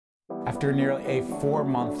After nearly a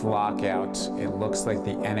 4-month lockout, it looks like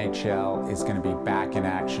the NHL is going to be back in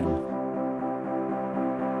action.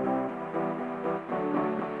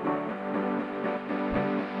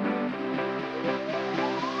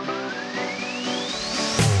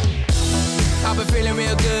 I've been feeling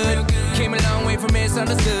real good, came a long way from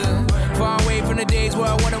misunderstood. Far away from the days where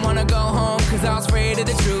I wouldn't wanna go home, cause I was afraid of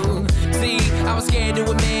the truth. See, I was scared to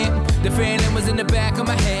admit, the feeling was in the back of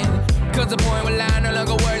my head. Cause the point where line no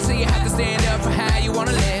longer works, so you have to stand up for how you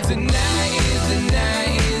wanna live. Tonight is the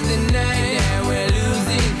night, that we're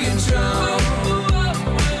losing control.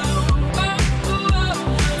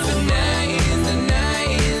 Tonight is the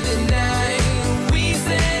night, we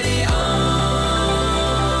set it on.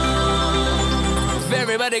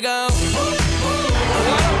 Everybody go.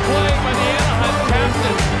 What a play by the Anaheim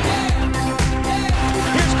captain.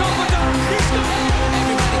 Here's Kopitar. He's good.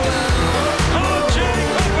 Everybody go. Oh, Jay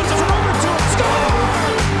Kopitar over to him. Score!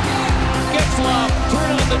 Gets lobbed.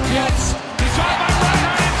 Turn on the Jets. He's shot by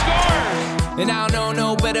Reinhardt and scores. And I don't know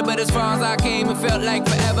no better, but as far as I came, it felt like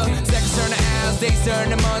forever. Seconds turn to hours, days turn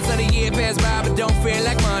to months. Let a year pass by, but don't feel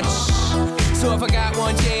like much. So if I got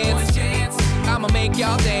one chance, I'ma make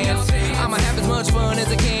y'all dance. I'ma have as much fun as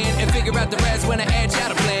I can and figure out the rest when I edge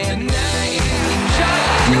out a plan. Tonight is the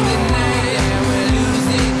night that we're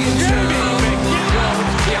losing control.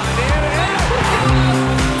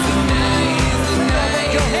 Tonight is the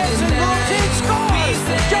night. Johansson rotates, scores!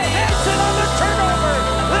 Johansson on the turnover!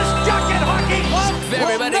 This Ducket Hockey Club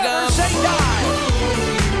Everybody will never go. say die!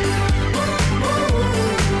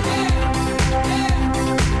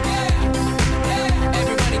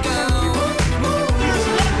 Everybody go. There's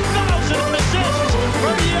 1,000 assists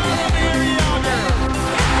for Jaromir Jagr.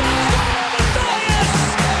 Yes!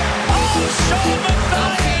 Oh, Sean I'm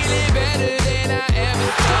Matthias! feeling better than I ever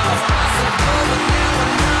thought possible, but now I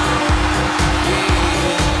know.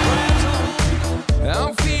 Yeah.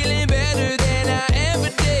 I'm feeling better than I ever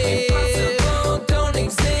did. Impossible don't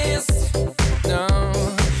exist. No,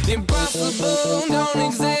 impossible don't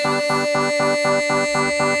exist.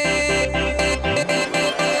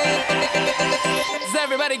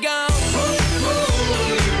 Everybody go.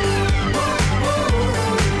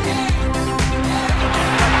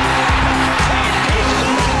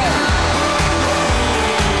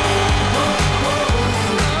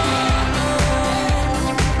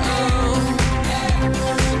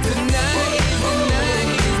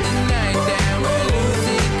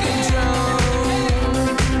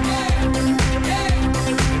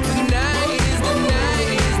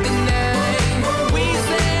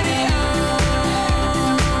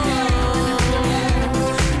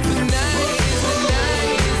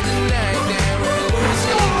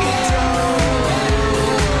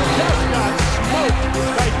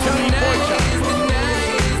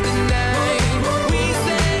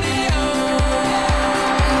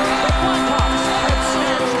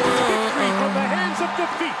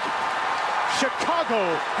 Chicago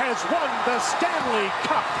has won the Stanley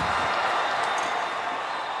Cup.